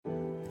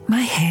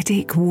My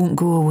headache won't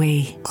go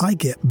away. I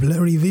get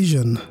blurry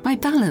vision. My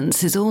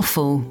balance is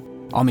awful.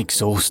 I'm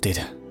exhausted.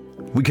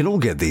 We can all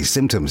get these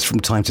symptoms from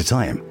time to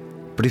time.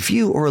 But if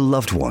you or a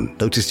loved one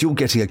notice you're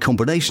getting a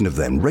combination of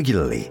them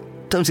regularly,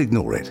 don't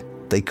ignore it.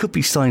 They could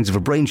be signs of a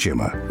brain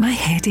tumour. My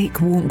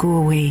headache won't go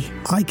away.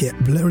 I get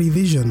blurry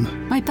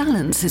vision. My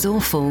balance is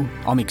awful.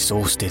 I'm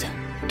exhausted.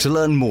 To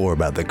learn more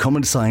about the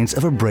common signs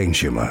of a brain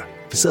tumour,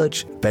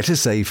 search Better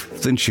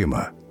Safe Than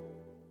Tumour.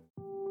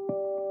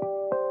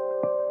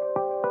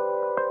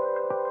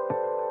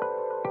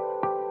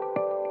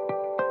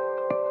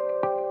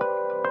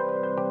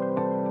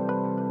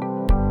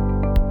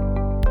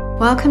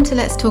 Welcome to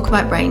Let's Talk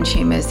About Brain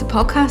Tumours, the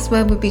podcast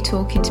where we'll be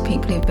talking to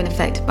people who've been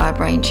affected by a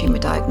brain tumour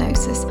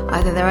diagnosis,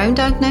 either their own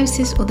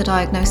diagnosis or the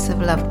diagnosis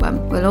of a loved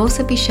one. We'll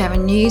also be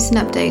sharing news and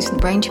updates from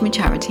the Brain Tumour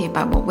Charity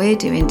about what we're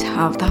doing to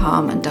halve the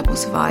harm and double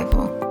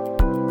survival.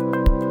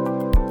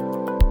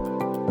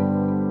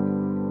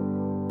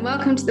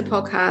 Welcome to the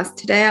podcast.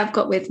 Today I've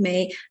got with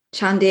me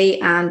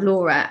Chandi and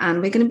Laura,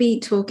 and we're going to be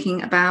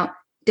talking about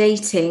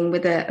dating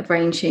with a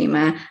brain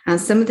tumour and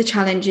some of the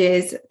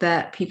challenges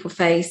that people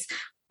face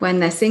when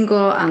they're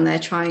single and they're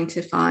trying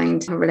to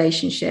find a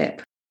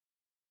relationship.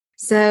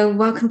 So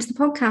welcome to the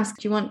podcast.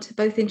 Do you want to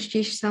both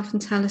introduce yourself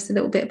and tell us a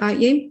little bit about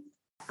you?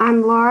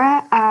 I'm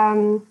Laura.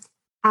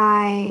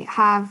 I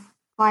have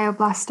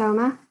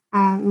glioblastoma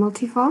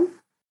multiforme,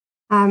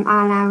 and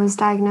I was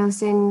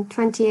diagnosed in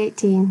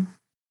 2018.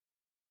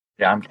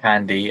 Yeah, I'm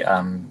Candy.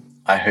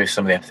 I host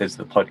some of the episodes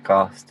of the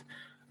podcast.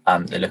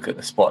 They look at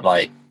the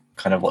spotlight,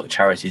 kind of what the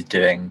charity is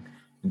doing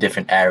in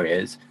different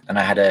areas, and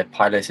I had a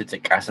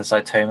pilocytic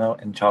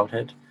astrocytoma in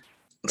childhood.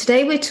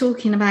 Today we're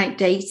talking about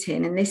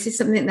dating, and this is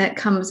something that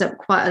comes up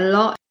quite a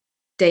lot.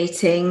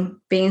 Dating,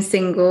 being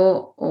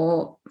single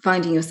or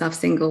finding yourself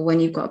single when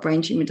you've got a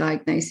brain tumour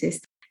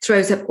diagnosis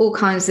throws up all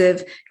kinds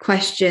of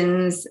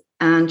questions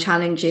and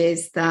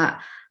challenges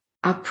that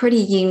are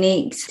pretty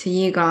unique to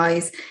you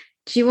guys.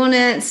 Do you want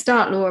to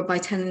start, Laura, by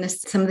telling us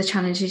some of the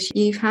challenges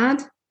you've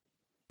had?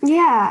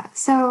 Yeah,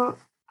 so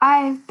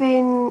I've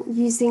been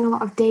using a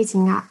lot of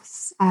dating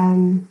apps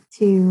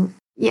to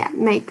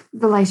make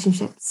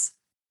relationships,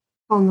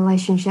 form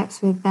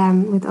relationships with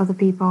other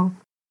people,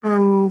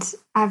 and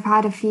I've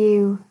had a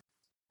few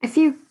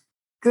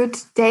good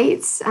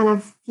dates and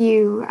a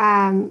few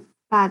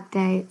bad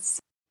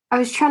dates. I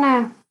was trying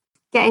to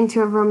get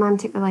into a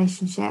romantic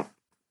relationship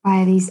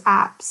via these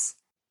apps,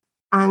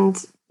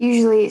 and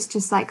usually it's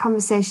just like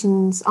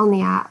conversations on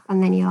the app,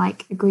 and then you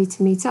like agree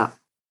to meet up.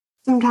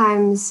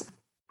 Sometimes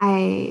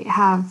I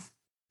have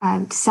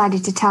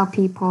decided to tell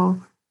people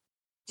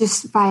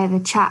just via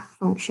the chat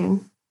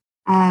function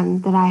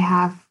that I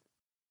have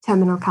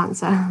terminal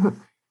cancer.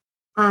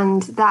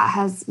 And that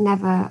has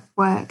never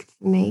worked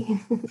for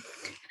me.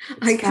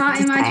 I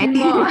can't imagine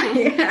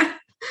why.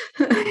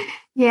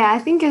 Yeah, I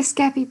think I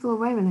scare people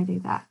away when I do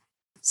that.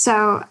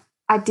 So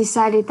I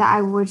decided that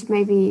I would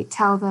maybe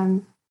tell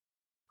them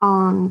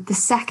on the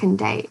second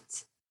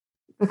date,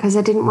 because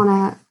I didn't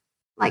want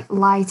to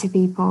lie to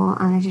people,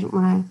 and I didn't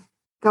want to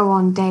go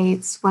on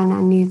dates when I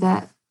knew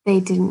that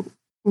they didn't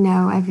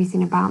know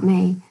everything about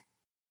me.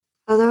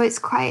 Although it's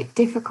quite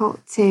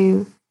difficult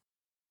to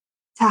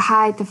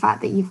hide the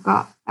fact that you've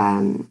got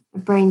a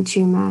brain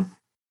tumour,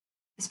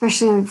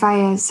 especially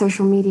via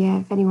social media.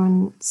 If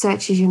anyone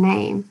searches your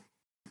name,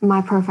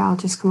 my profile will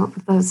just come up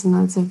with loads and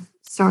loads of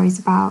stories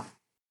about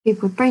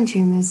people with brain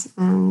tumours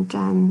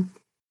and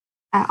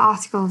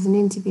articles and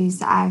interviews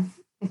that I've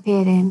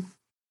appeared in.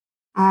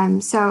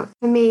 So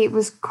for me, it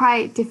was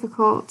quite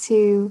difficult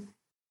to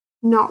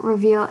not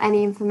reveal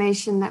any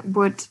information that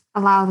would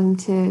allow them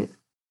to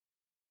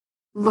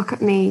look at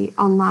me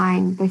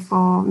online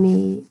before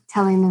me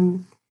telling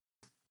them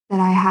that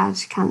I had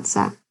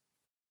cancer.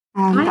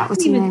 I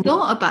haven't even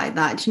thought about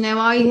that.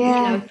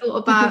 I thought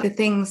about the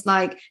things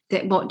like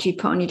that, what do you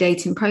put on your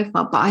dating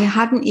profile, but I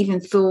hadn't even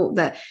thought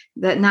that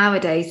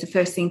nowadays the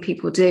first thing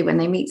people do when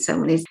they meet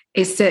someone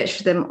is search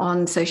for them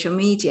on social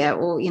media,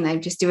 or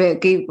just do a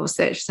Google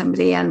search for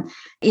somebody. And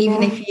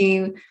even if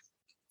you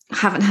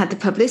haven't had the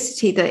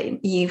publicity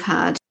that you've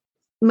had,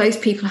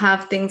 most people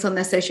have things on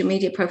their social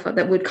media profile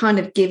that would kind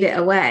of give it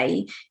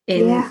away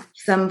in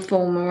some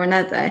form or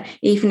another,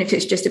 even if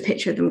it's just a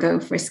picture of them going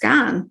for a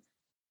scan.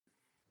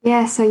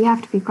 Yeah, so you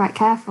have to be quite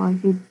careful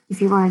if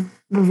you want to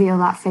reveal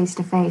that face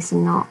to face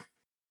and not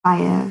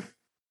via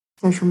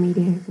social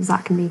media, because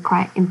that can be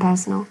quite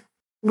impersonal.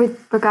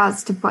 With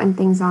regards to putting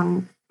things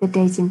on the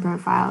dating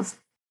profiles,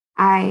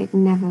 I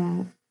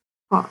never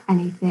put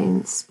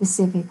anything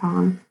specific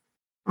on.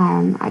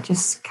 I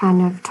just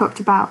kind of talked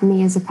about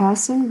me as a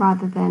person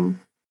rather than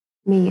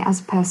me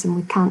as a person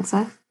with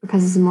cancer,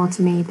 because there's more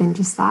to me than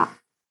just that.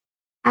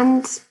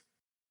 And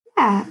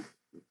yeah,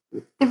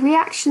 the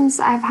reactions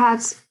that I've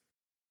had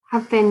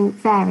have been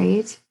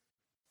varied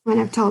when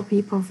I've told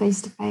people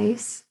face to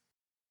face.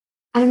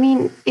 And I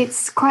mean,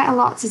 it's quite a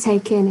lot to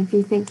take in if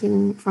you're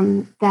thinking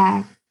from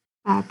their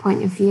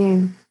point of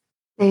view.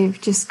 They've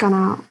just gone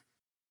out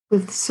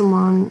with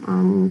someone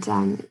and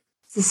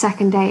it's the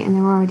second date and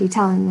they're already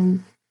telling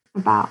them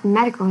about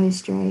medical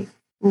history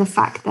and the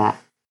fact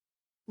that,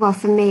 well,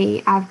 for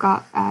me, I've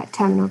got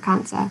terminal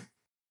cancer.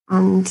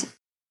 And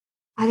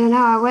I don't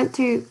know, I went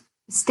through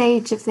a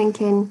stage of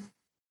thinking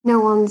no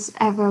one's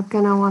ever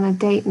going to want to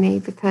date me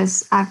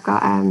because I've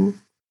got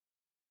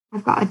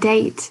a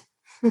date.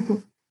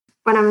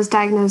 When I was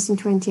diagnosed in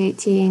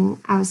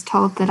 2018, I was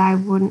told that I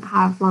wouldn't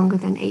have longer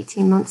than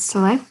 18 months to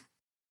live.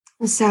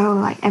 And so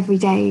like every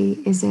day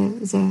is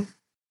a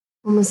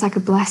almost like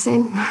a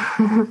blessing.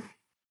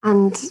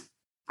 And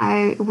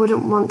I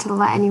wouldn't want to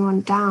let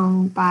anyone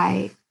down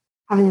by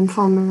having them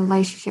form a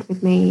relationship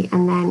with me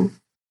and then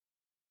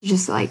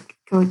just like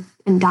go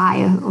and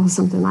die or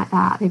something like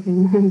that. They've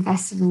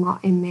invested a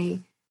lot in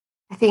me.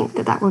 I think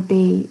that would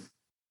be,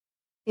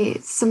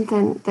 it's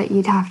something that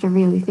you'd have to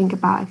really think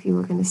about if you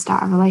were going to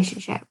start a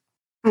relationship.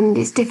 And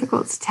it's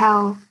difficult to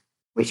tell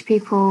which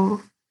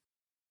people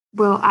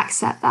will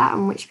accept that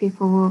and which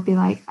people will be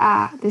like,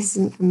 this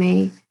isn't for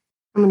me,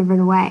 I'm going to run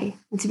away.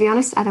 And to be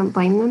honest, I don't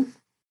blame them.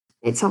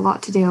 It's a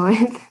lot to deal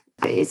with.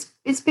 But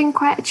it's been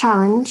quite a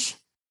challenge.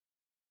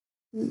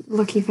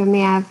 Lucky for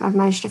me, I've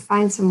managed to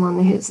find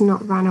someone who's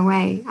not run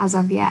away as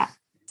of yet.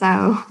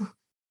 So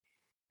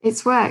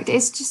it's worked.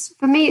 It's just,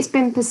 for me, it's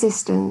been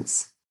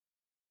persistence.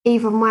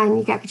 Even when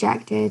you get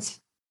rejected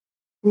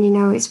and you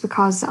know it's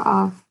because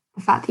of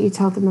the fact that you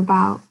told them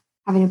about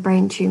having a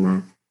brain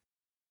tumour,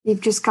 you've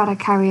just got to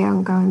carry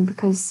on going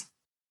because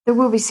there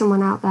will be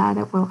someone out there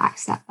that will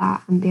accept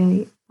that and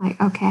be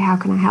like, okay, how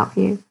can I help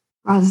you?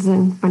 Rather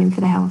than running for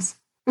the hills.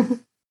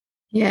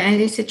 Yeah,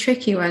 and it's a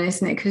tricky one,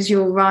 isn't it? Because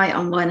you're right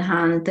on one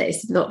hand that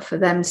it's a lot for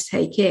them to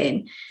take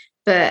in,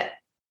 but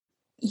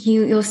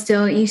you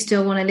still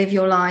want to live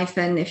your life,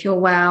 and if you're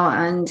well,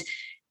 and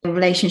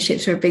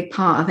relationships are a big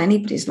part of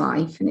anybody's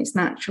life, and it's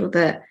natural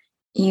that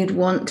you'd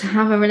want to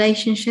have a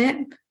relationship.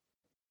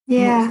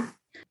 Yeah.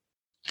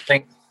 I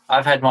think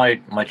I've had my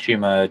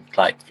tumour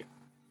like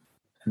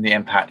and the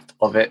impact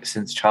of it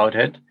since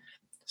childhood.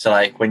 So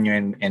like when you're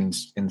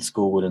in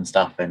school and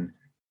stuff and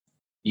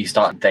you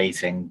start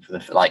dating for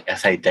the, like I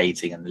say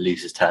dating in the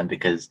loosest term,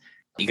 because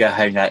you go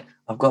home like,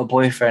 I've got a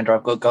boyfriend or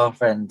I've got a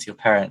girlfriend to your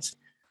parents.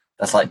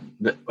 That's like,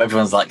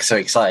 everyone's like so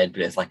excited,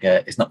 but it's like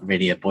it's not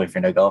really a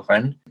boyfriend or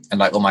girlfriend. And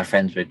like all my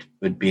friends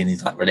would be in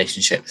these like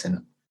relationships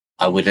and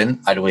I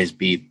wouldn't. I'd always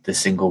be the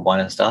single one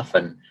and stuff.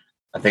 And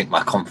I think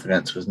my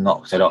confidence was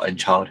knocked a lot in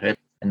childhood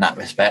in that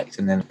respect.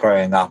 And then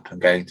growing up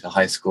and going to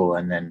high school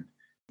and then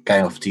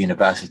going off to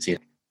university,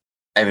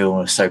 everyone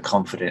was so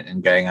confident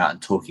in going out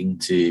and talking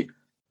to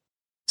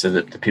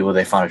the people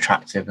they found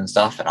attractive and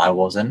stuff. And I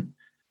wasn't.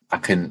 I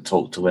couldn't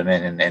talk to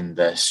women in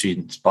the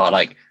students bar.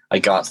 Like I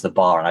go out to the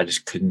bar and I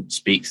just couldn't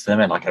speak to them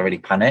and like I really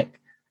panic.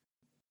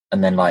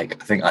 And then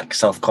like I think like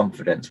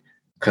self-confidence,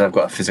 because I've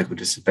got a physical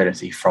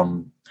disability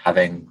from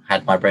having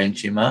had my brain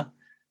tumor,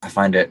 I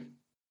find it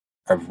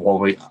I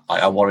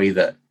worry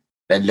that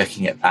they're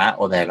looking at that,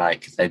 or they're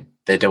like they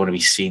don't want to be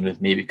seen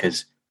with me,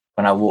 because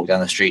when I walk down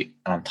the street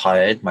and I'm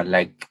tired, my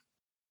leg,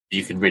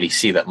 you can really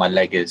see that my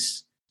leg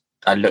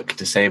I look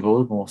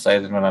disabled more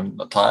so than when I'm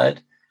not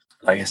tired.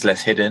 Like it's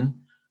less hidden.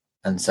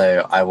 And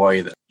so I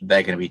worry that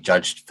they're going to be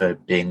judged for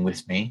being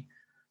with me.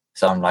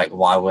 So I'm like,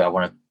 why would I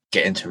want to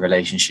get into a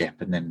relationship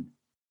and then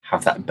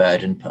have that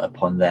burden put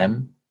upon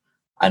them?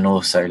 And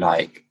also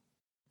like,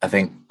 I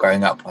think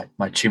growing up, like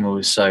my tumor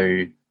was so,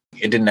 it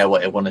didn't know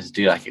what it wanted to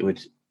do. Like it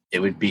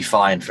would be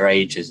fine for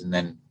ages and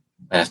then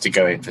I'd have to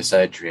go in for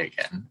surgery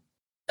again.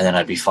 And then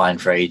I'd be fine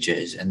for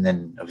ages. And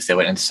then obviously I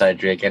went into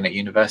surgery again at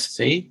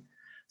university.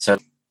 So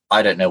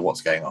I don't know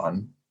what's going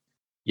on.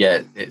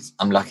 Yeah,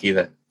 I'm lucky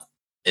that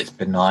it's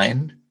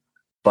benign,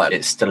 but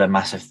it's still a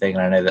massive thing.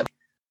 And I know that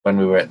when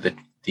we were at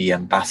the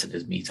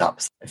ambassadors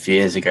meetups a few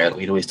years ago,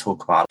 we'd always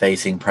talk about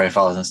dating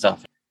profiles and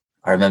stuff.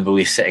 I remember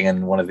we sitting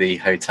in one of the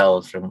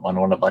hotels on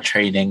one of our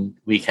training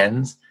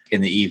weekends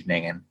in the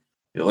evening, and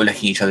we were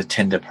looking at each other's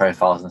Tinder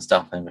profiles and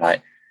stuff, and we're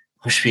like,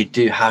 what should we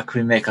do? How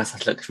can we make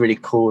us look really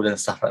cool and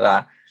stuff like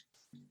that?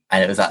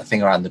 And it was that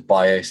thing around the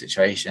bio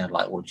situation of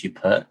like, what do you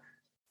put?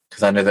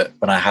 Because I know that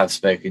when I have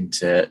spoken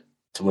to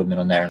women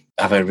on there,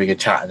 have a really good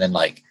chat, and then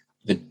like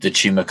the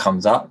tumor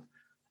comes up,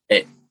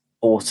 it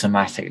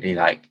automatically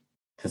like,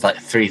 there's like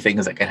 3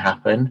 things that can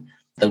happen.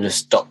 They'll just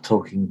stop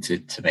talking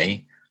to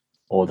me,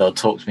 or they'll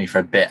talk to me for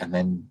a bit and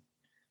then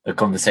the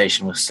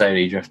conversation will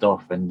slowly drift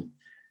off and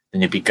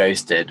then you'll be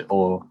ghosted,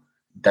 or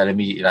they'll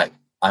immediately like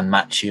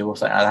unmatch you or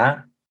something like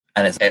that.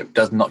 And it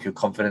does knock your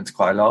confidence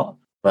quite a lot.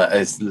 But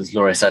as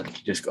Laura said, you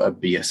just got to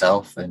be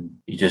yourself and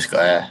you just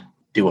got to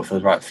do what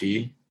feels right for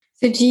you.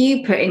 So do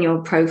you put in your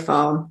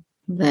profile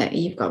that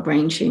you've got a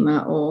brain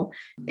tumour, or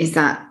is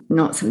that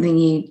not something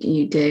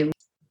you do?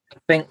 I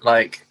think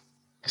like,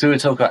 so we were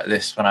talking about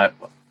this when I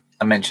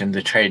mentioned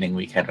the training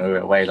weekend when we were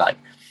away, like,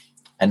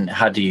 and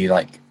how do you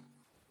like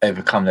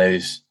overcome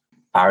those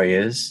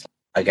barriers,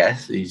 I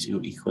guess, as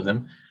you call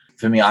them.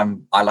 For me,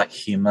 I like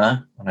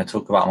humour. When I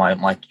talk about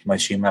my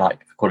tumour,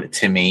 like I call it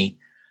Timmy.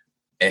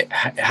 It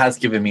has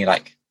given me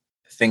like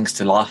things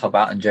to laugh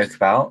about and joke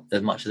about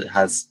as much as it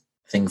has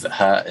things that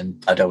hurt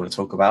and I don't want to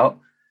talk about.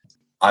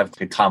 I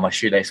could tie my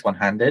shoelace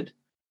one-handed.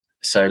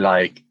 So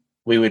like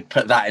we would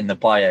put that in the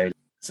bio.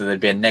 So there'd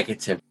be a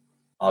negative,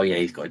 oh yeah,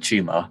 he's got a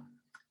tumour,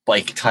 but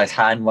he could tie his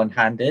hand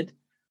one-handed.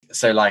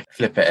 So like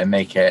flip it and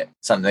make it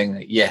something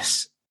that,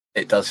 yes,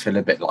 it does feel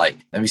a bit like,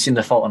 have you seen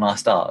The Fault in Our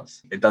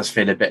Stars? It does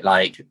feel a bit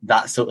like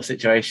that sort of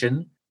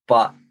situation,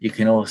 but you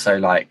can also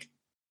like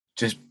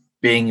just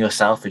being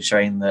yourself and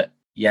showing that,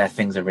 yeah,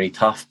 things are really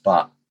tough,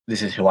 but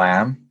this is who I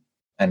am.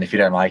 And if you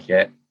don't like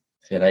it,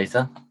 see you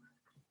later.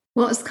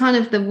 What's kind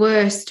of the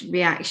worst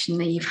reaction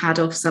that you've had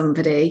of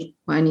somebody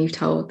when you've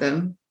told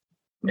them?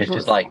 It's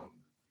just like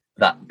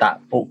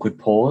that awkward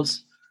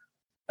pause.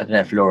 I don't know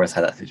if Laura's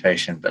had that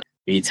situation, but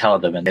you tell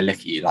them and they look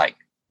at you like,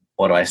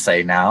 what do I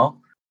say now?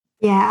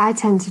 Yeah, I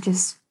tend to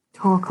just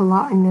talk a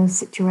lot in those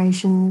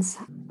situations.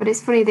 But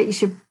it's funny that you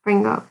should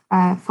bring up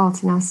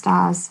Fault in Our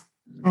Stars.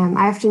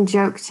 I often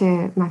joke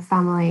to my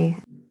family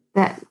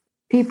that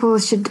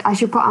I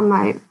should put on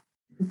my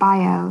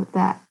bio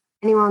that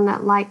anyone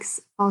that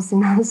likes Fault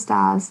in Our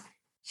Stars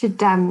should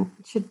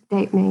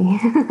date me.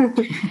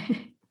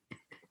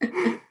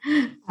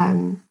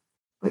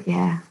 But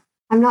yeah,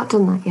 I've not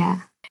done that yet.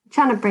 I'm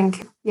trying to bring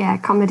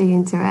comedy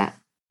into it.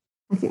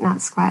 I think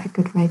that's quite a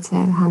good way to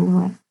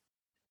handle it.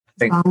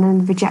 And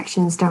then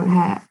rejections don't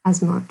hurt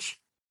as much.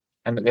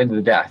 And at the end of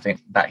the day, I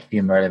think that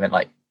humour element,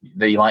 like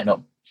that you might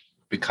not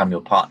become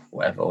your partner or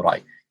whatever, or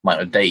like might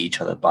not date each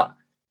other, but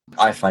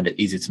I find it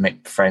easier to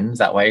make friends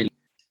that way.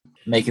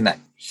 Making that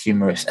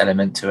humorous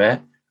element to it,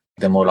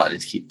 they're more likely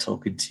to keep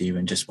talking to you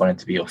and just wanting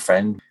to be your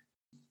friend.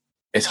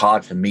 It's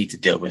hard for me to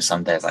deal with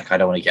some days. Like I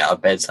don't want to get out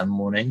of bed some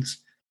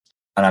mornings,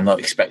 and I'm not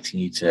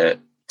expecting you to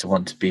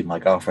want to be my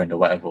girlfriend or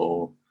whatever,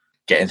 or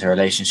get into a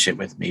relationship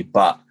with me,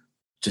 but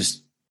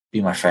just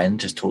be my friend,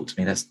 just talk to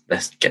me.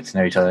 Let's get to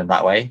know each other in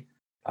that way.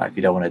 If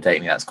you don't want to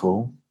date me, that's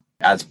cool.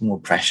 It adds more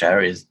pressure,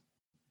 is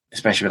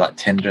especially with like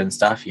Tinder and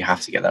stuff. You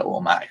have to get that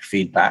automatic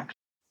feedback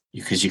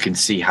because you can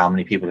see how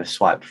many people have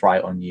swiped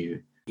right on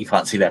you. You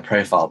can't see their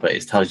profile, but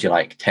it tells you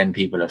like 10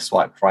 people have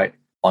swiped right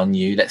on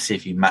you. Let's see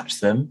if you match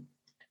them.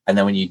 And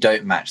then when you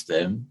don't match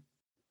them,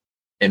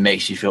 it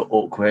makes you feel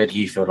awkward.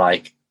 You feel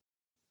like,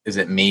 is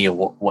it me or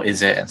what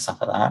is it, and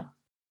stuff like that.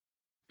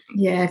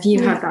 Yeah, if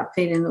you had that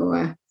feeling,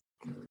 Laura.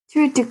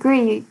 To a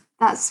degree,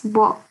 that's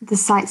what the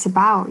site's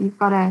about. You've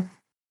got to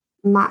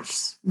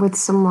match with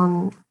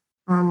someone,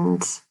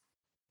 and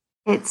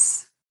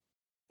it's,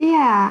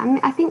 yeah, I mean,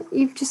 I think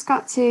you've just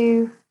got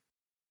to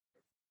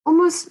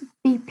almost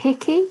be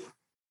picky,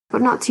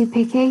 but not too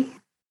picky.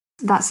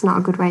 That's not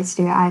a good way to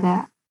do it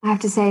either. I have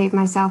to say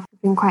myself,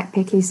 I've been quite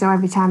picky, so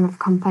every time I've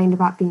complained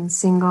about being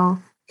single,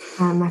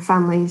 my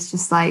family is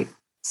just like,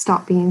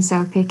 stop being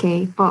so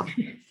picky. But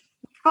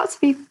you've got to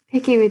be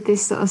picky with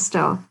this sort of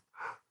stuff.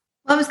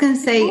 I was going to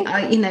say,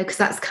 because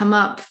that's come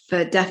up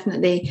for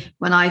definitely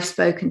when I've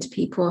spoken to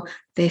people,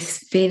 this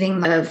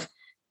feeling of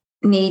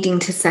needing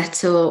to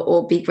settle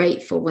or be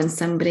grateful when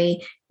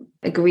somebody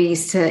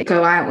agrees to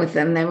go out with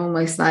them. They're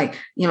almost like,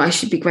 I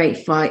should be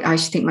grateful. I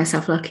should think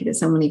myself lucky that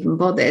someone even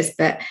bothers.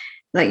 But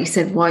like you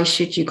said, why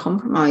should you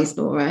compromise,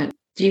 Laura?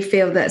 Do you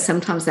feel that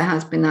sometimes there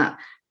has been that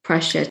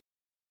pressure?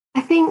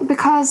 I think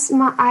because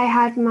I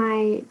had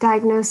my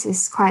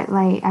diagnosis quite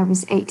late. I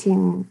was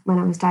 18 when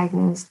I was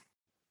diagnosed.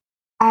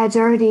 I had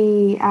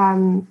already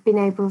been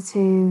able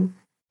to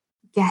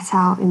get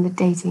out in the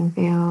dating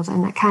field,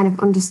 and I kind of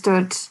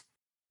understood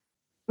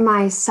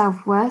my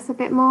self-worth a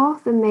bit more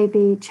than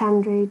maybe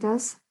Chandri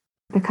does,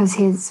 because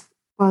his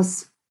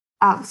was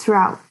out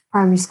throughout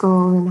primary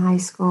school and high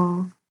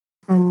school,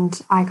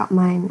 and I got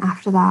mine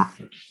after that.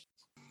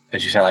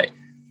 As you say, like,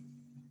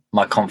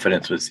 my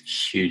confidence was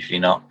hugely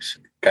knocked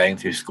going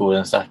through school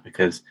and stuff,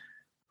 because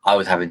I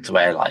was having to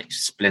wear like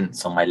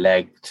splints on my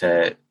leg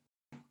to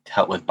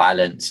help with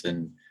balance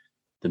and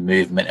the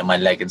movement in my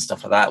leg and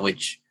stuff like that,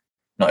 which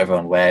not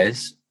everyone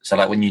wears. So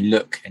like when you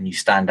look and you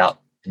stand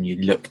out and you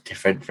look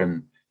different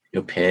from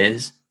your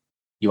peers,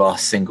 you are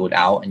singled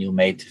out and you're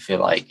made to feel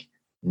like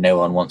no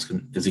one is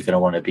going to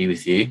want to be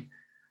with you.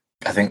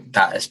 I think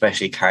that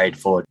especially carried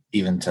forward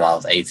even till I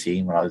was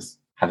 18, when I was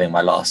having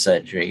my last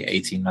surgery,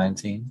 18,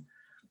 19.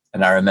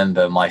 And I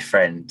remember my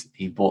friend,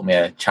 he bought me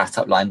a Chat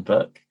Up Line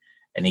book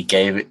and he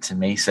gave it to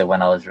me. So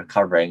when I was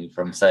recovering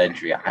from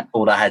surgery,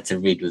 all I had to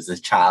read was this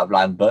Chat Up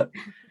Line book.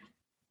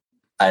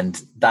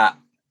 And that,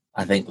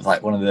 I think, was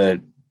like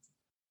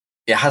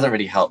it hasn't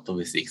really helped,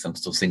 obviously, because I'm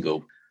still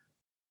single.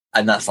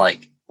 And that's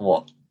like,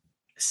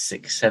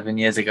 6-7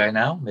 years ago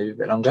now, maybe a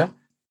bit longer.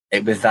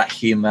 It was that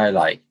humour,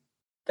 like,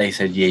 they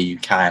said, yeah, you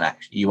can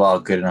actually, you are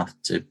good enough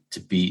to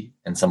be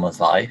in someone's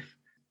life.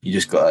 You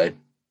just got to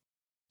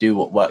do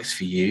what works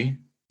for you.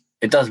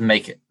 It does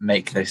make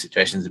those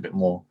situations a bit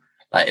more,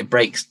 like, it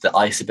breaks the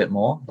ice a bit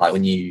more, like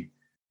when you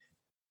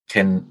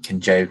can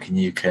joke and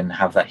you can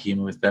have that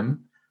humour with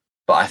them.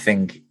 But I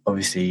think,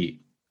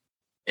 obviously,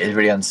 it's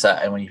really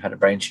uncertain when you've had a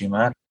brain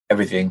tumour.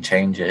 Everything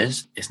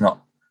changes. It's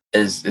not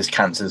as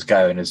cancers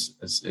go and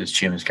as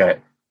tumours go.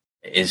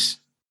 It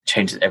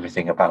changes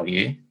everything about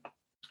you.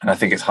 And I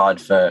think it's hard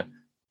for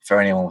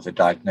anyone with a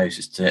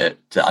diagnosis to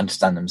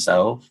understand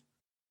themselves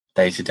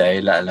day to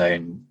day, let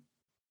alone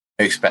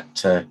expect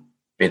to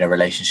be in a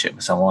relationship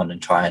with someone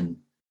and try and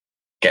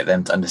get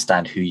them to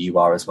understand who you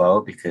are as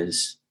well,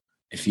 because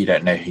if you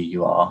don't know who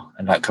you are,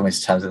 and like coming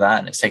to terms with that,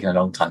 and it's taken a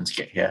long time to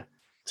get here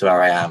to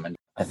where I am. And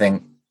I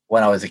think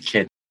when I was a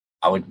kid,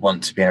 I would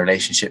want to be in a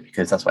relationship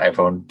because that's what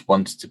everyone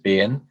wanted to be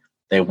in.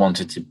 They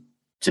wanted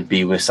to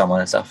be with someone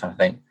and stuff. And I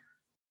think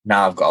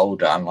now I've got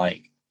older, I'm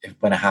like,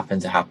 when it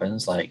happens, it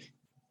happens. Like,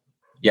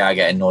 yeah, I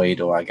get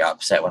annoyed or I get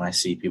upset when I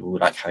see people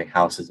like having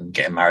houses and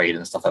getting married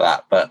and stuff like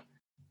that. But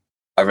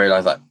I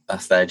realise like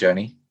that's their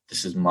journey.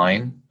 This is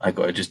mine. I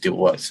got to just do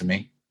what works for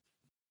me.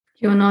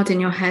 You're nodding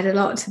your head a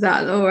lot to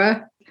that,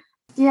 Laura.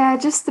 Yeah,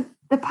 just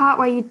the part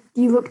where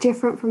you look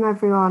different from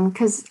everyone,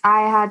 because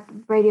I had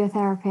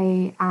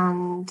radiotherapy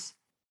and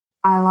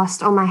I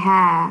lost all my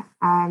hair,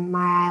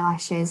 my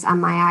eyelashes and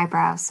my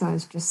eyebrows. So it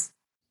was just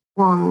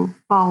one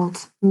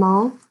bald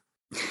mole.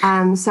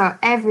 So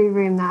every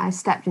room that I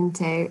stepped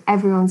into,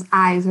 everyone's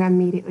eyes were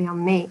immediately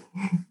on me.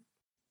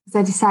 So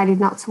I decided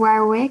not to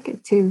wear a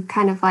wig to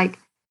kind of like,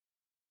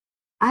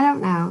 I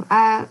don't know,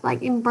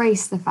 like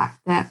embrace the fact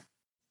that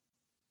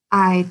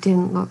I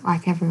didn't look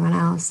like everyone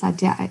else.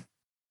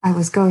 I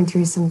was going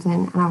through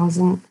something and I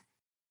wasn't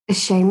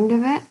ashamed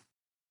of it.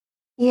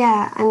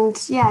 Yeah,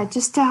 and yeah,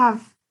 just to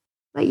have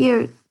like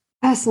your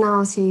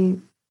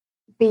personality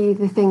be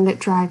the thing that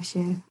drives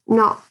you,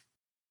 not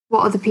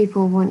what other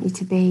people want you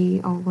to be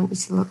or want you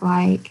to look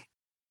like.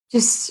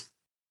 Just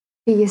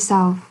be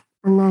yourself,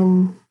 and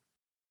then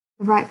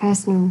the right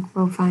person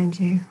will find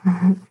you.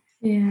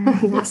 Yeah.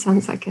 That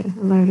sounds like a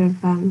load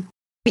of...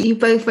 You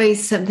both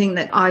raised something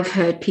that I've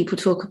heard people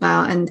talk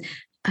about, and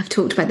I've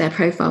talked about their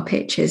profile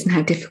pictures and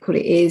how difficult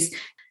it is.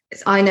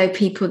 I know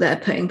people that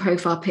are putting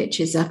profile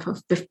pictures up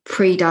of the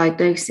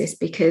pre-diagnosis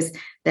because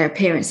their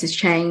appearance has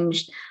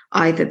changed.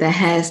 Either their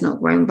hair's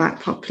not grown back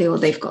properly, or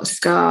they've got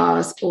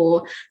scars,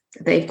 or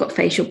they've got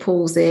facial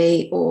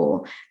palsy,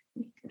 or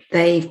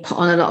they've put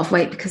on a lot of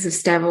weight because of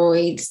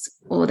steroids,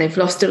 or they've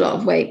lost a lot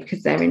of weight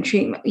because they're in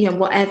treatment. You know,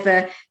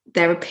 whatever,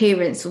 their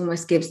appearance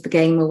almost gives the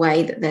game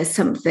away that there's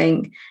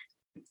something,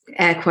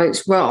 air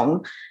quotes,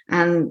 wrong,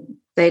 and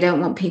they don't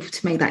want people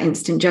to make that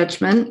instant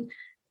judgment.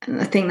 And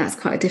I think that's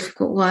quite a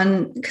difficult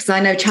one, because I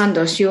know,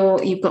 Chandos,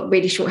 you've got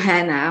really short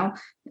hair now.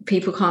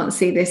 People can't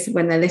see this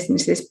when they're listening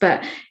to this,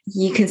 but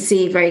you can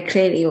see very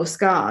clearly your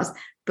scars.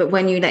 But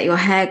when you let your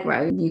hair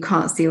grow, you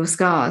can't see your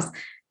scars.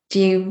 Do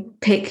you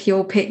pick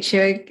your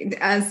picture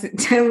as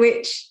to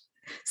which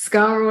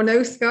scar or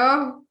no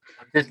scar?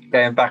 I'm just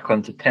going back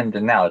onto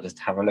Tinder now, just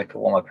to have a look at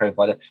what my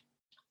profile is.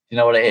 You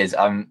know what it is?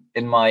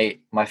 In my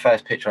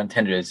first picture on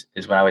Tinder is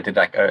when I did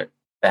like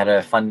they had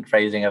a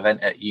fundraising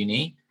event at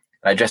uni.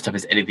 I dressed up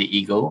as Eddie the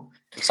Eagle.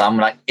 So I'm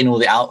like in all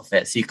the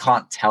outfits. So you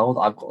can't tell that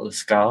I've got all the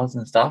scars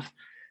and stuff.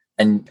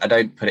 And I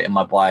don't put it in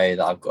my bio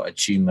that I've got a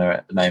tumor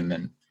at the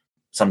moment.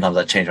 Sometimes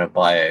I change my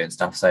bio and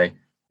stuff. So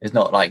it's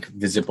not like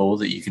visible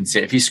that you can see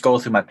it. If you scroll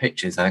through my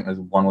pictures, I think there's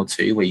one or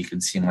two where you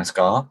can see my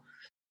scar.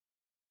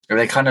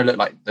 They kind of look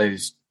like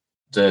those,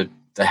 the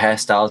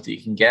hairstyles that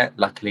you can get,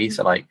 luckily.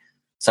 So like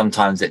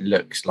sometimes it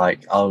looks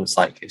like, oh,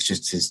 it's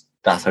just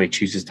that's how he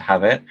chooses to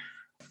have it.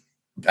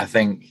 I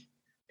think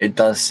it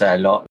does say a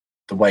lot,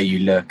 the way you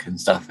look and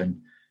stuff,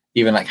 and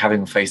even like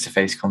having a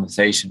face-to-face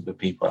conversation with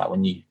people, like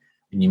when you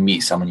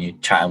meet someone, you're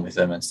chatting with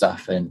them and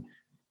stuff, and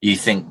you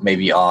think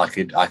maybe, I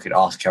could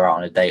ask her out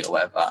on a date or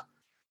whatever,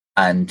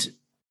 and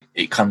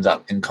it comes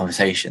up in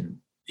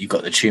conversation, you've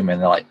got the tumor,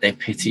 and they're like, they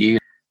pity you.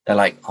 They're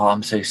like, oh,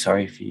 I'm so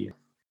sorry for you.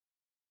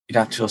 You'd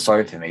have to feel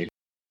sorry for me.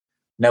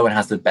 No one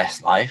has the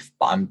best life,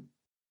 but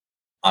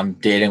I'm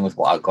dealing with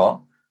what I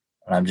got,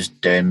 and I'm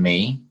just doing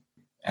me,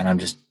 and I'm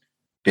just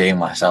being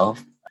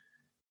myself.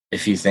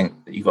 If you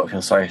think that you've got to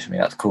feel sorry for me,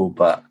 that's cool,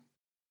 but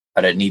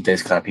I don't need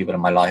those kind of people in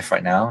my life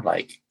right now.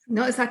 Like,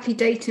 not exactly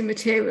dating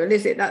material,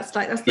 is it? That's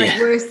like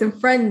worse than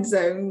friend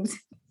zones.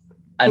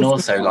 And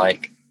also,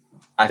 like,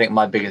 I think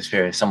my biggest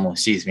fear is someone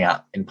sees me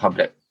out in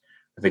public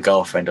with a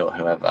girlfriend or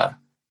whoever,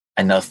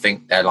 and they'll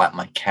think they're like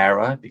my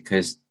carer,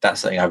 because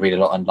that's something I read a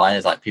lot online,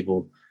 is like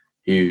people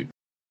who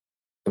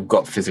have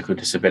got physical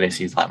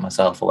disabilities like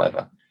myself or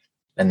whatever,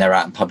 and they're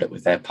out in public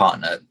with their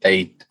partner,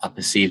 they are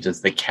perceived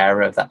as the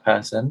carer of that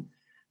person.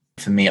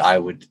 For me, I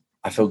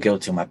feel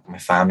guilty on my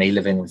family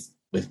living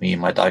with me in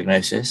my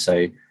diagnosis.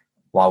 So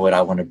why would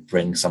I want to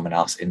bring someone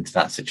else into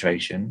that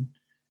situation?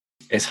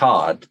 It's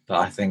hard, but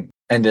I think at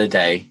the end of the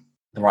day,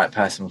 the right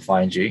person will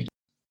find you,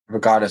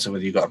 regardless of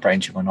whether you've got a brain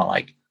tumor or not.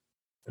 Like,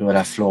 we will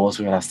have flaws,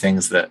 we will have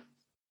things that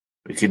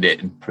we could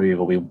improve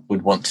or we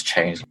would want to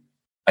change.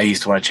 I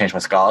used to want to change my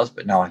scars,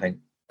 but now I think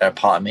they're a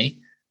part of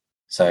me.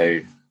 So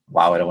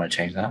why would I want to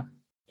change that?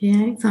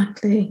 Yeah,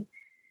 exactly.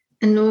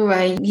 And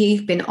Laura,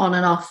 you've been on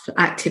and off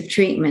active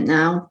treatment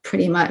now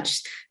pretty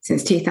much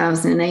since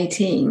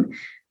 2018.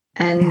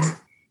 And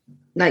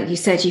like you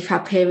said, you've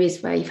had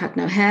periods where you've had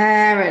no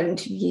hair,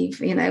 and you've,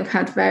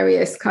 had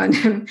various kind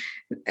of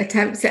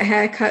attempts at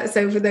haircuts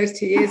over those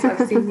 2 years.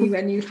 I've seen you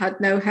when you've had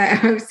no hair.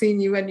 I've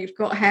seen you when you've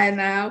got hair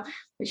now,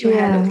 which your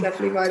hair looks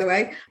lovely, by the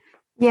way.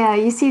 Yeah,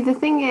 you see, the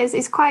thing is,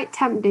 it's quite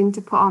tempting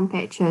to put on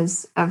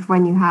pictures of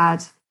when you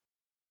had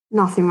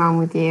nothing wrong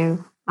with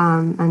you.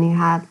 and you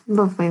had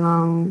lovely,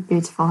 long,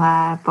 beautiful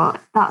hair,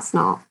 but that's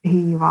not who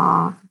you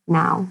are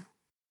now.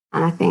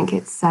 And I think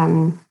it's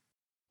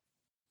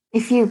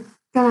if you're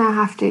gonna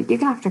have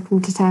to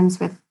come to terms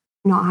with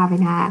not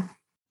having hair,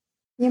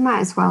 you might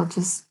as well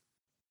just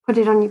put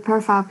it on your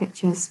profile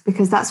pictures,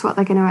 because that's what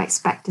they're going to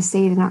expect to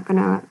see. They're not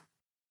going to,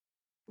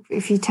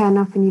 if you turn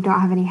up and you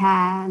don't have any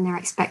hair and they're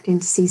expecting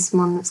to see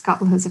someone that's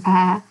got loads of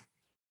hair,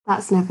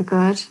 that's never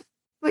good.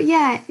 But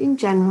yeah, in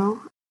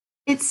general,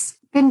 it's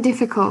been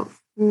difficult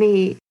for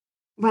me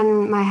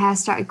when my hair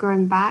started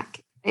growing back.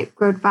 It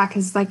grew back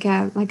as like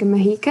a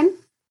Mohican.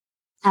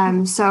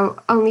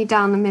 So only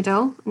down the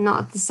middle,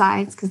 not at the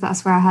sides, because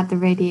that's where I had the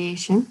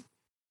radiation.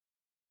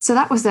 So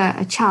that was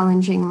a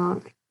challenging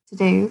look to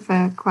do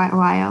for quite a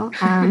while.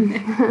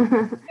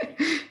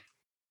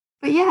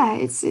 But yeah,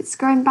 it's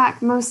growing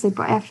back mostly,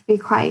 but I have to be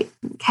quite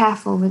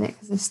careful with it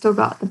because I've still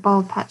got the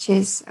bald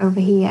patches over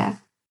here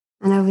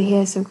and over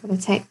here. So I've got to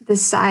take the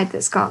side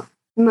that's got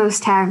the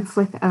most hair and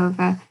flip it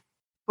over.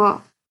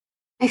 But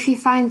if you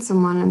find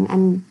someone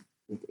and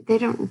they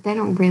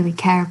don't really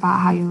care about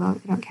how you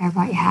look, they don't care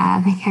about your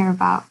hair, they care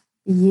about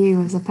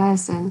you as a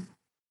person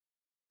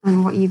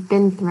and what you've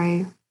been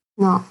through,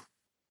 not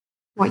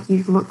what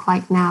you look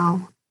like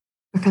now,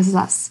 because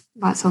that's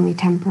only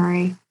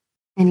temporary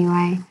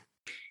anyway.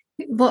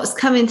 What's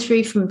coming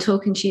through from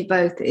talking to you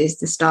both is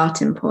the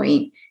starting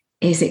point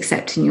is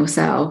accepting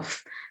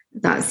yourself.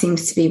 That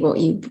seems to be what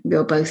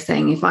you're both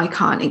saying. If I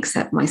can't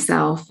accept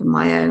myself and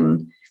my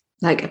own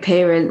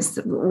appearance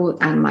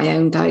and my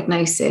own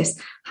diagnosis,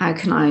 how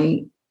can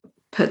I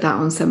put that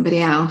on somebody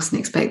else and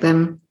expect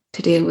them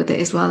to deal with it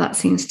as well? That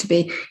seems to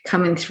be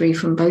coming through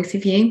from both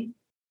of you.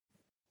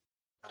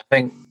 I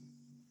think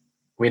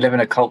we live in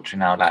a culture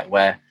now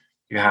where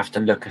you have to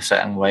look a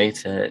certain way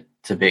to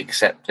be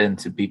accepted and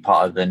to be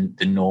part of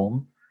the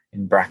norm,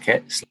 in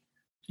brackets.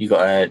 You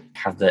got to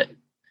have the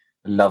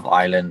Love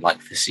Island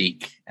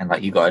physique, and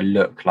you got to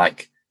look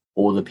like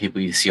all the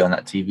people you see on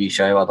that TV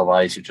show.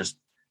 Otherwise,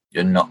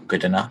 you're not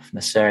good enough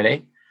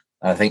necessarily.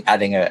 And I think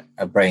adding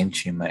a brain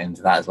tumor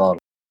into that as well,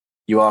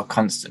 you are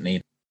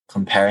constantly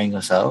comparing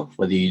yourself,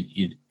 whether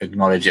you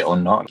acknowledge it or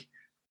not.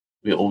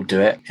 We all do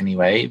it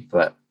anyway,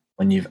 but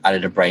when you've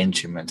added a brain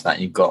tumor into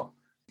that, you've got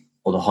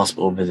all the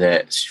hospital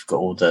visits, you've got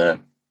all the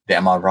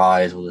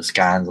MRIs, all the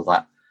scans, all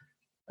that,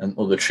 and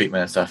all the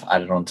treatment and stuff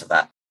added onto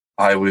that.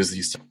 I always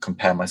used to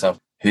compare myself.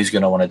 Who's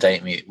going to want to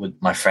date me? With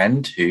my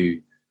friend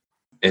who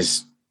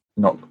is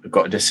not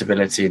got a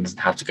disability and doesn't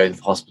have to go to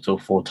the hospital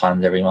 4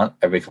 times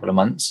every couple of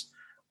months,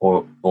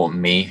 or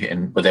me,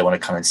 and would they want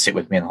to come and sit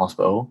with me in the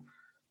hospital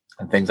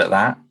and things like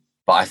that?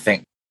 But I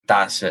think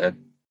that's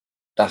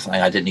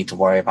something I didn't need to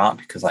worry about,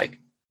 because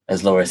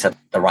as Laura said,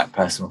 the right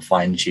person will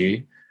find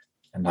you,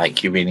 and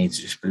you really need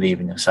to just believe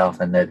in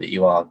yourself and know that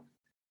you are.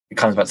 It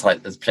comes back to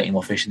there's plenty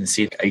more fish in the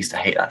sea. I used to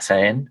hate that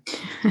saying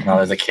when I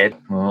was a kid.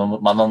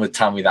 My mum would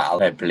tell me that. I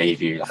don't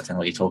believe you. I don't know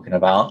what you're talking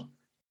about.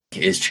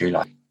 It is true.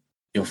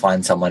 You'll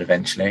find someone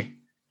eventually,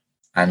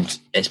 and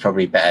it's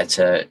probably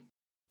better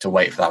to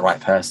wait for that right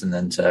person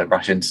than to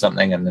rush into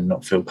something and then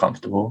not feel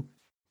comfortable,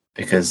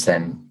 because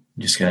then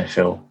you're just going to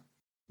feel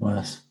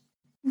worse.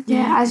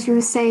 Yeah, as you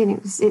were saying,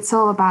 it's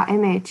all about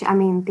image. I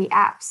mean, the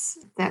apps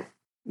that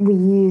we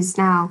use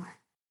now,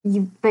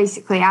 you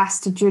basically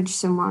ask to judge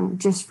someone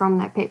just from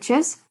their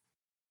pictures,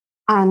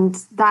 and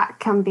that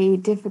can be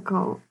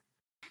difficult.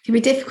 It can be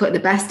difficult at the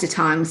best of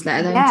times,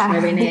 let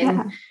alone throwing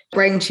in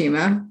brain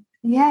tumour.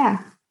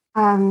 Yeah.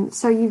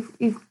 So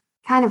you've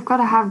kind of got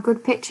to have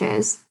good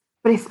pictures,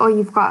 but if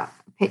you've got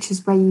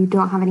pictures where you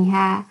don't have any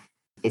hair,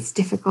 it's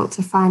difficult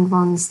to find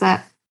ones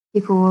that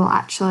people will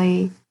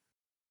actually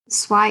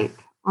swipe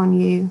on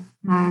you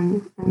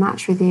and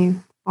match with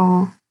you.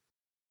 Or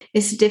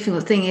it's a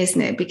difficult thing,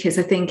 isn't it? Because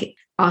I think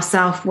our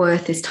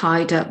self-worth is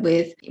tied up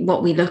with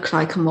what we look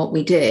like and what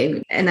we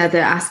do. Another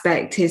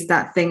aspect is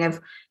that thing of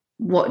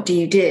what do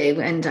you do?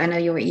 And I know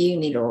you're at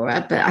uni,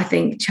 Laura, but I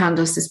think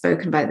Chandos has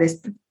spoken about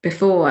this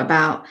before,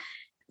 about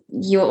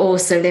you're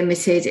also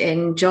limited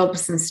in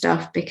jobs and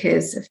stuff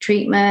because of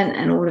treatment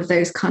and all of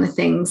those kind of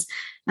things.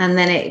 And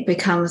then it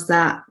becomes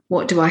that,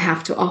 what do I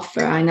have to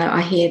offer? I know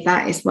I hear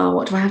that as well.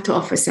 What do I have to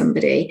offer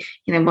somebody?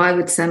 Why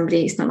would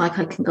somebody, it's not like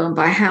I can go and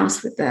buy a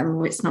house with them,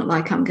 or it's not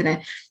like I'm going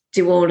to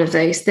do all of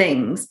those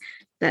things.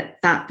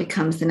 That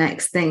becomes the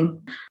next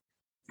thing.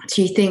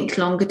 Do you think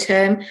longer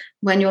term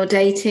when you're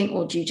dating,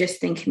 or do you just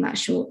think in that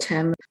short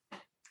term?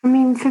 I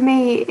mean, for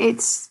me,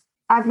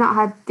 I've not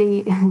had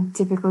the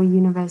typical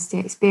university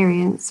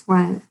experience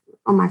where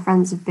all my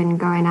friends have been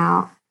going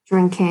out,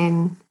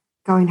 drinking,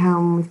 going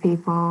home with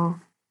people.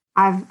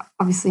 I've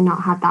obviously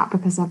not had that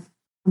because I'm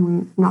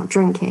not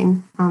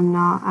drinking. I'm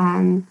not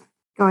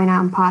going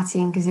out and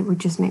partying because it would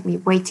just make me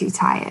way too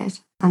tired.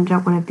 And I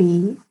don't want to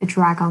be a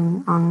drag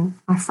on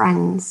my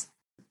friends.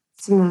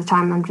 Some of the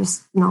time I'm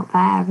just not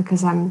there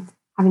because I'm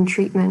having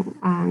treatment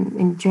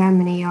in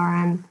Germany, or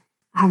I'm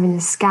having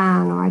a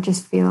scan, or I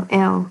just feel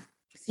ill.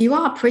 You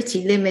are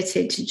pretty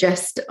limited to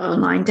just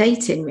online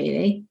dating,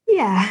 really.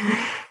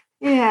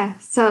 Yeah.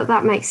 So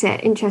that makes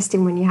it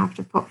interesting when you have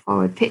to put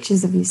forward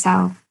pictures of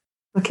yourself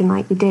looking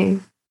like you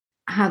do.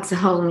 Adds a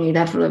whole new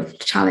level of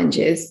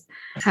challenges.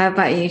 How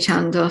about you,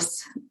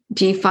 Chandos?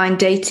 Do you find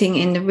dating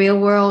in the real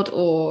world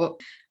or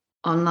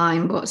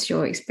online? What's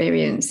your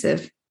experience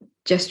of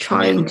just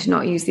trying to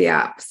not use the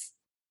apps?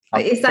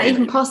 Is that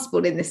even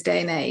possible in this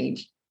day and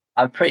age?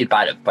 I'm pretty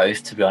bad at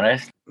both, to be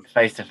honest.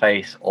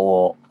 Face-to-face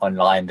or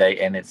online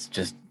dating, it's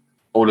just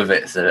all of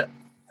it's a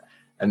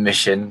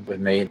mission with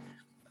me.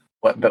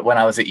 But when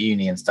I was at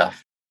uni and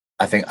stuff,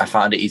 I think I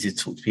found it easy to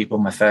talk to people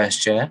my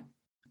first year.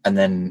 And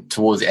then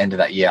towards the end of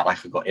that year, I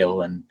got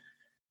ill and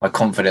my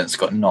confidence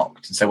got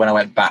knocked. And so when I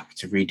went back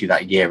to redo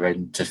that year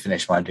and to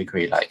finish my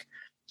degree,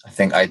 I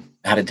think I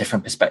had a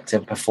different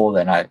perspective before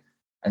then.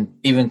 And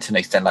even to an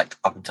extent,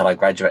 up until I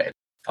graduated,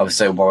 I was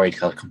so worried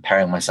because I was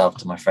comparing myself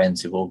to my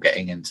friends who were all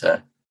getting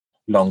into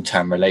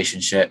long-term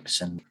relationships.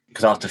 And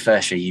because after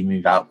first year, you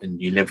move out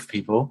and you live with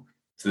people.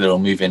 So they'll all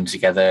move in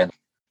together and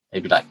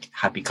maybe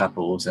happy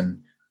couples.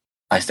 And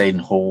I stayed in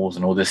halls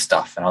and all this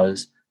stuff. And I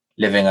was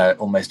living an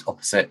almost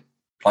opposite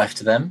life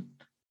to them.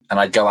 And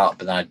I'd go out,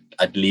 but then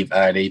I'd leave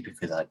early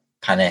because I'd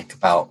panic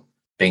about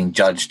being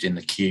judged in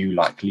the queue,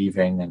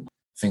 leaving and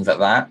things like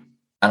that.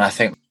 And I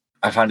think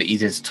I found it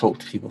easier to talk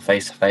to people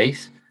face to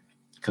face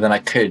because then I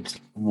could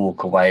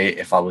walk away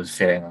if I was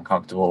feeling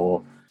uncomfortable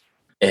or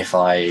if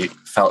I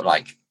felt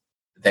like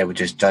they were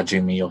just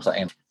judging me or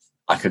something.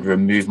 I could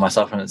remove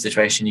myself from the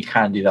situation. You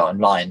can do that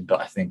online,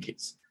 but I think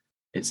it's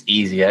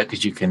easier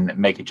because you can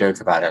make a joke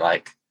about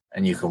it,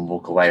 and you can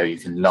walk away or you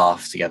can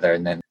laugh together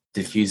and then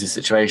diffuse the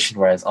situation.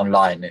 Whereas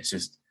online, it's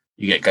just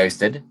you get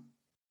ghosted.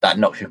 That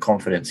knocks your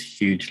confidence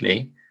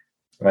hugely.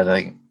 Whereas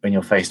I think when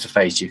you're face to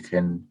face, you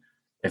can,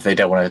 if they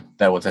don't want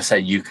to know what to say,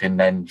 you can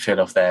then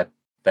feel off their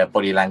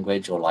body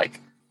language or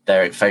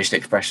their facial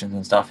expressions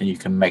and stuff, and you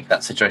can make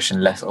that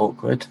situation less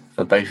awkward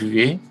for both of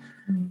you.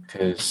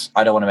 Because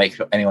I don't want to make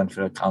anyone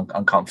feel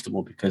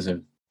uncomfortable because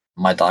of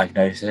my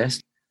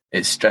diagnosis.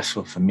 It's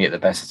stressful for me at the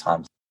best of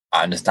times.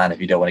 I understand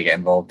if you don't want to get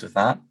involved with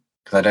that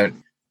because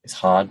it's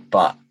hard,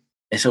 but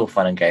it's all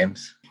fun and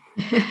games.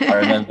 I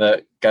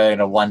remember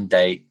going on one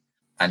date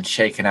and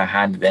shaking her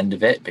hand at the end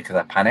of it because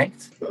I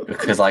panicked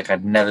because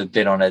I'd never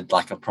been on a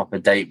proper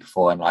date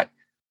before and I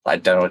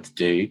don't know what to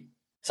do.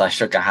 So I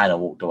shook her hand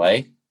and walked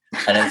away.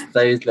 And it's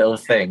those little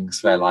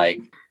things where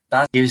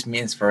that gives me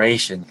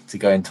inspiration to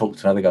go and talk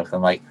to another girl.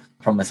 I'm I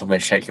promise I'm going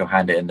to shake your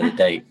hand at the end of the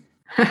date.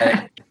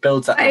 And it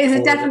builds that. It is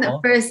a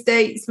definite first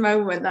dates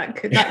moment. That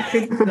could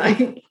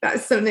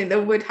that's something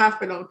that would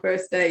happen on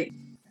first date.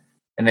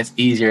 And it's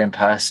easier in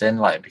person,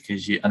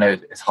 because I know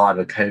it's hard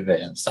with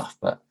COVID and stuff,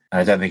 but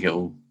I don't think it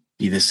will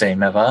be the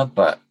same ever.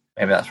 But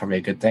maybe that's probably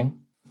a good thing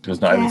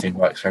because not everything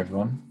works for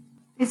everyone.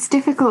 It's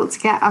difficult to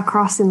get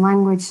across in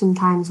language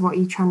sometimes what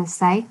you're trying to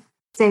say.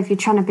 Say if you're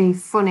trying to be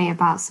funny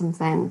about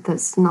something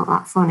that's not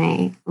that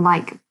funny,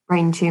 like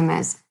brain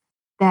tumours,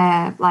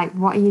 they're like,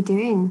 what are you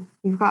doing?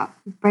 You've got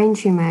brain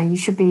tumour. You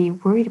should be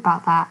worried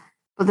about that.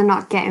 But they're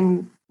not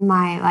getting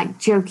my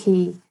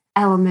jokey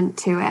element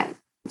to it.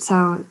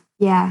 So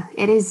yeah,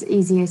 it is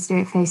easier to do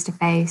it face to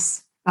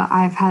face. But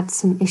I've had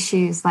some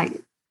issues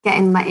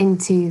getting let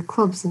into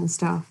clubs and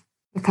stuff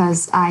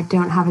because I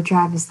don't have a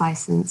driver's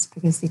license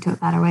because they took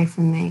that away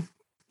from me.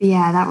 But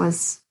yeah, that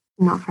was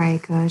not very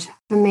good.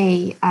 For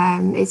me,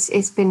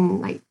 it's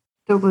been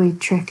doubly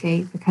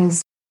tricky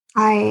because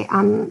I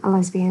am a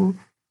lesbian.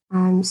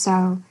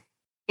 So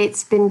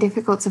it's been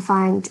difficult to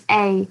find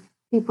A,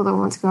 people that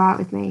want to go out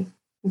with me,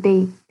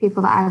 B,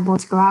 people that I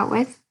want to go out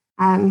with,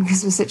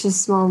 because we're such a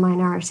small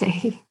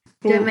minority.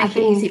 Don't make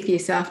it easy for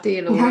yourself, do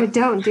you, Laura? No,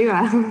 don't do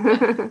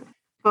it.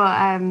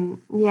 But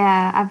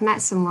yeah, I've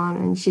met someone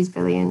and she's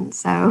brilliant.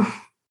 So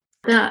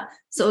that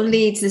sort of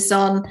leads us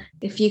on.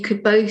 If you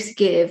could both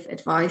give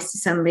advice to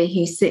somebody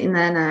who's sitting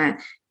there now,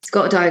 has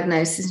got a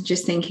diagnosis and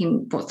just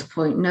thinking, what's the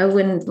point? No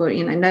one's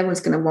going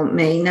to want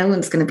me. No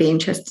one's going to be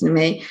interested in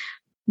me.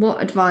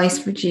 What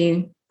advice would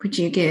you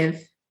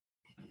give?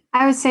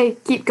 I would say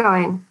keep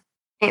going.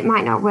 It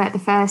might not work the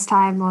first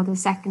time or the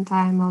second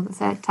time or the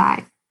third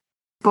time,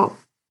 but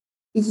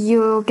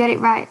you'll get it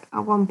right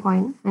at one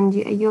point, and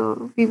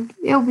it'll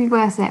be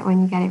worth it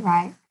when you get it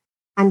right.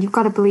 And you've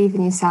got to believe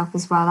in yourself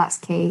as well. That's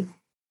key.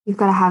 You've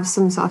got to have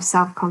some sort of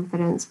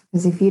self-confidence,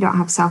 because if you don't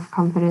have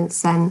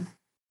self-confidence, then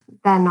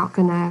they're not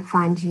going to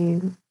find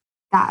you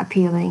that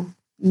appealing.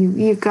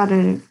 You've got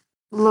to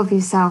love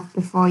yourself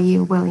before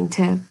you're willing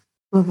to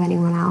love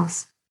anyone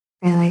else,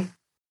 really.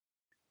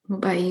 What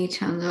about you,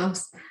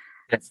 Chandos?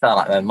 It sounds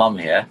like their mum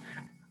here.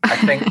 I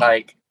think,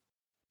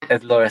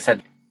 as Laura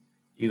said,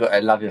 you got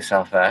to love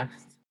yourself first.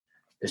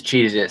 As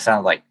cheesy as it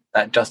sounds, like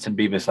that Justin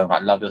Bieber song,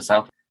 love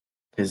yourself.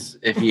 Because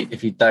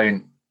if you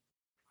don't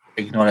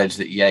acknowledge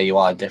that, you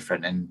are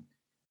different and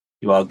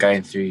you are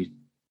going through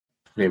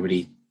a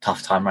really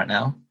tough time right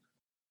now.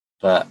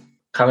 But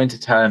coming to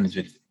terms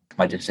with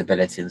my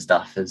disability and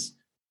stuff has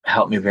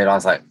helped me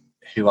realise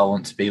who I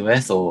want to be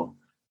with or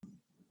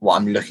what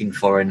I'm looking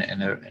for in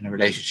a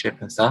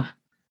relationship and stuff.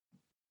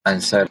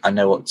 And so I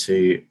know what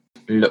to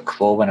look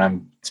for when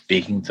I'm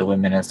speaking to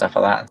women and stuff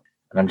like that.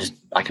 And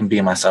I can be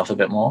myself a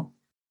bit more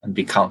and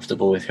be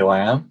comfortable with who I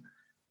am.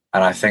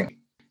 And I think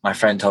my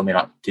friend told me,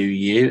 like, do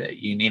you at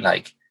uni,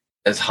 like,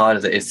 as hard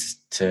as it is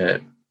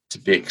to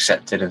be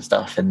accepted and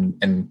stuff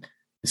in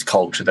this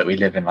culture that we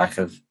live in, like,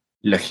 of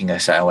looking a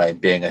certain way,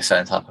 being a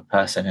certain type of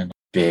person and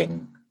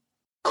being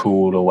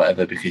cool or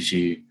whatever because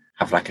you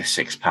have like a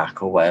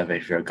 6-pack or whatever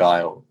if you're a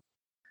guy, or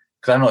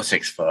because I'm not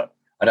 6 foot,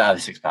 I don't have a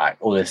 6-pack,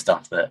 all this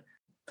stuff that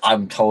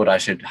I'm told I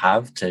should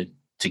have to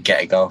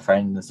get a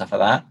girlfriend and stuff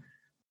like that.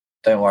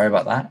 Don't worry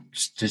about that.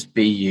 Just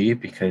be you,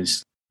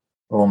 because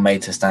we're all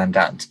made to stand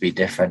out and to be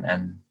different.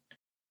 And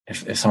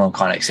if someone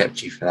can't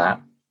accept you for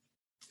that.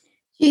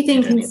 Do you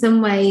think in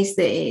some ways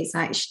that it's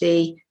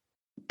actually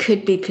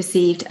could be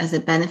perceived as a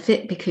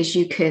benefit because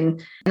you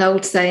can, an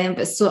old saying,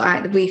 but sort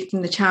out the wheat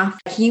from the chaff.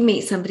 If you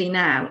meet somebody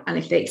now and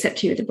if they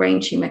accept you with a brain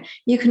tumour,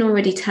 you can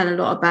already tell a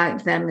lot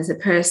about them as a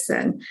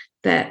person,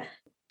 that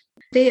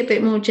they're a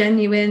bit more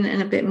genuine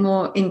and a bit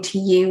more into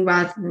you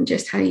rather than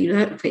just how you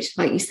look, which,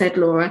 like you said,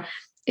 Laura,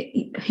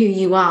 who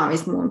you are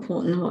is more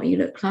important than what you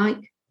look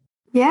like.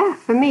 Yeah,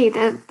 for me,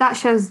 that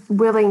shows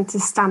willing to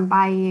stand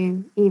by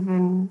you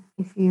even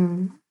if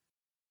you're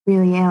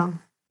really ill.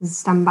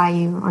 Stand by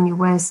you on your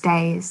worst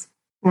days,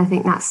 and I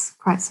think that's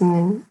quite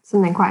something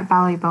quite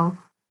valuable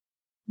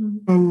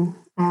in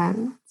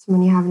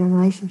someone you're having a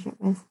relationship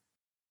with.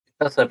 It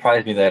does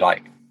surprise me though,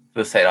 like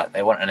people say like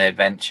they want an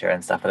adventure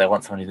and stuff, or they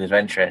want someone who's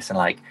adventurous, and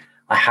like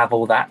I have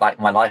all that. Like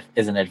my life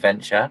is an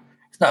adventure.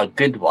 It's not a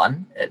good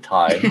one at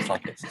times,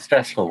 like it's a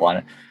stressful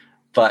one,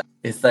 but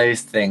it's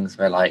those things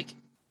where like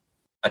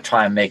I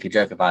try and make a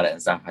joke about it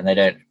and stuff, and they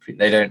don't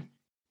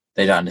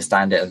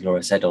understand it, as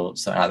Laura said, or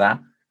something like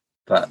that.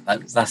 But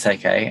that's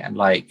okay. And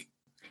like,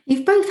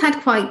 you've both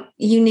had quite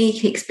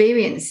unique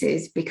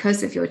experiences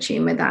because of your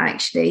tumour that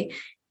actually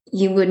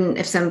you wouldn't,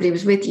 if somebody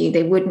was with you,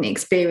 they wouldn't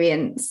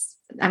experience.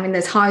 I mean,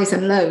 there's highs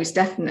and lows,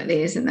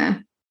 definitely, isn't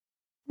there?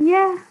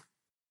 Yeah,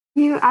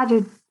 you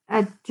added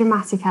a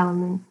dramatic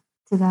element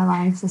to their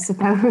lives, I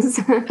suppose.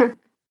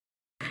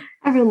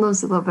 Everyone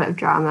loves a little bit of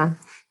drama.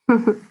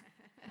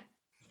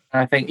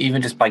 I think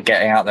even just by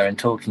getting out there and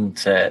talking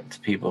to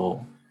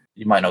people,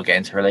 you might not get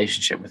into a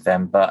relationship with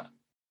them, but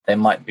they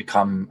might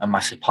become a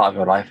massive part of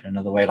your life in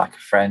another way, like a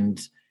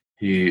friend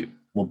who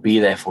will be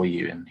there for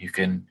you and who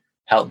can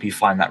help you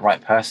find that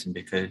right person,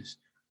 because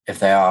if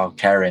they are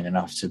caring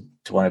enough to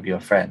want to be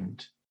your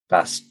friend,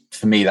 that's,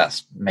 for me,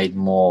 that's meant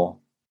more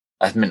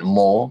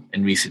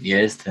in recent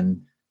years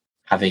than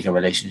having a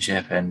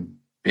relationship and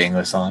being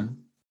with someone.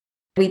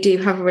 We do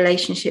have a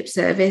relationship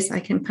service. I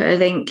can put a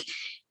link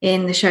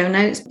in the show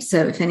notes.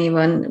 So if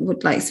anyone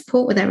would like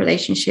support with their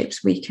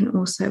relationships, we can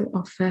also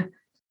offer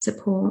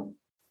support.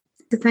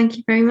 So thank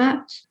you very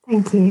much.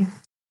 Thank you.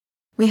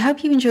 We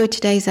hope you enjoyed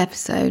today's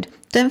episode.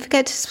 Don't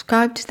forget to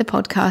subscribe to the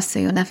podcast so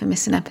you'll never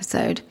miss an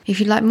episode.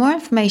 If you'd like more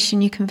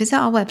information, you can visit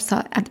our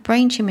website at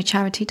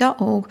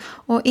thebraintumorcharity.org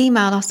or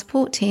email our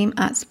support team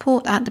at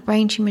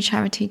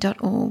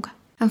support@thebraintumorcharity.org.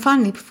 And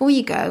finally, before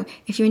you go,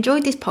 if you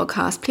enjoyed this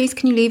podcast, please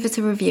can you leave us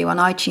a review on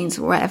iTunes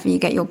or wherever you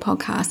get your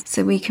podcasts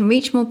so we can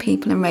reach more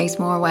people and raise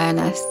more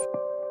awareness.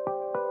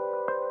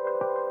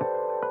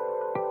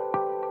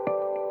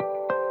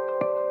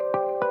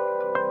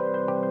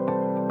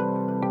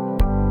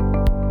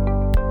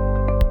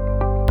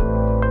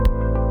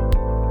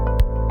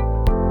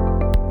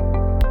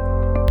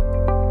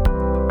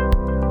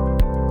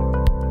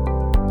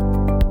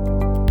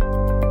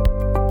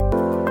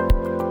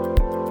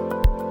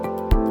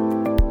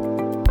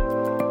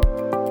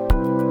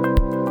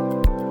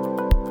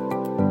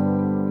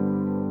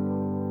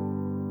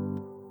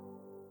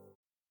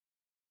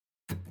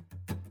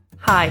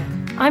 Hi,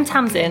 I'm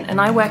Tamsin and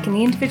I work in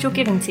the individual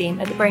giving team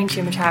at the Brain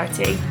Tumour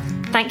Charity.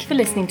 Thank you for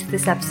listening to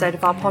this episode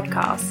of our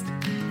podcast.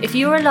 If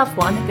you or a loved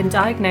one have been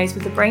diagnosed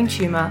with a brain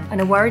tumour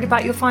and are worried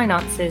about your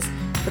finances,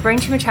 the Brain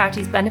Tumour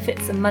Charity's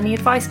Benefits and Money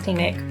Advice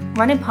Clinic,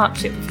 run in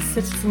partnership with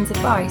Citizens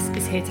Advice,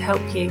 is here to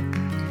help you.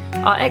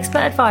 Our expert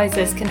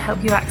advisors can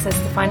help you access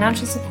the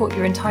financial support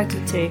you're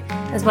entitled to,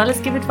 as well as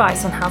give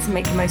advice on how to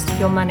make the most of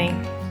your money.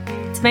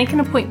 To make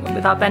an appointment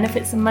with our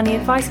Benefits and Money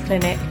Advice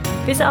Clinic,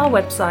 visit our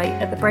website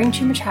at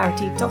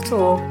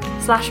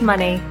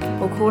thebraintumorcharity.org/money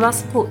or call our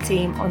support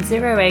team on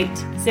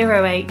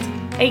 0808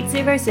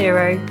 800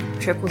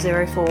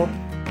 0004.